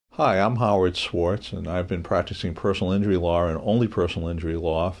Hi, I'm Howard Swartz, and I've been practicing personal injury law and only personal injury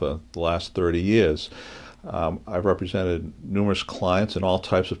law for the last 30 years. I've represented numerous clients in all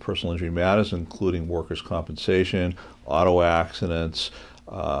types of personal injury matters, including workers' compensation, auto accidents,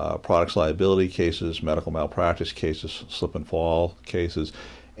 products liability cases, medical malpractice cases, slip and fall cases,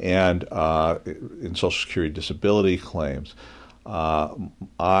 and in Social Security disability claims.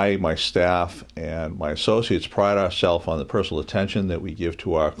 My staff, and my associates pride ourselves on the personal attention that we give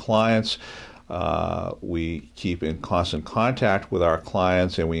to our clients. We keep in constant contact with our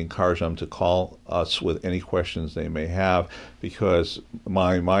clients, and we encourage them to call us with any questions they may have, because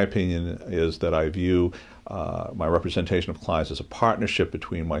my opinion is that I view my representation of clients as a partnership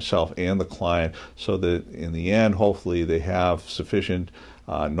between myself and the client, so that in the end, hopefully, they have sufficient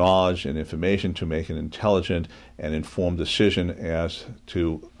knowledge and information to make an intelligent and informed decision as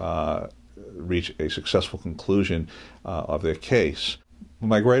to reach a successful conclusion of their case.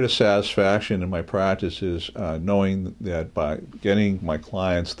 My greatest satisfaction in my practice is knowing that by getting my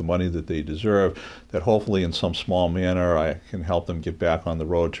clients the money that they deserve, that hopefully in some small manner I can help them get back on the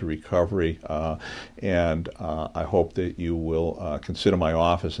road to recovery. And I hope that you will consider my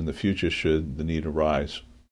office in the future should the need arise.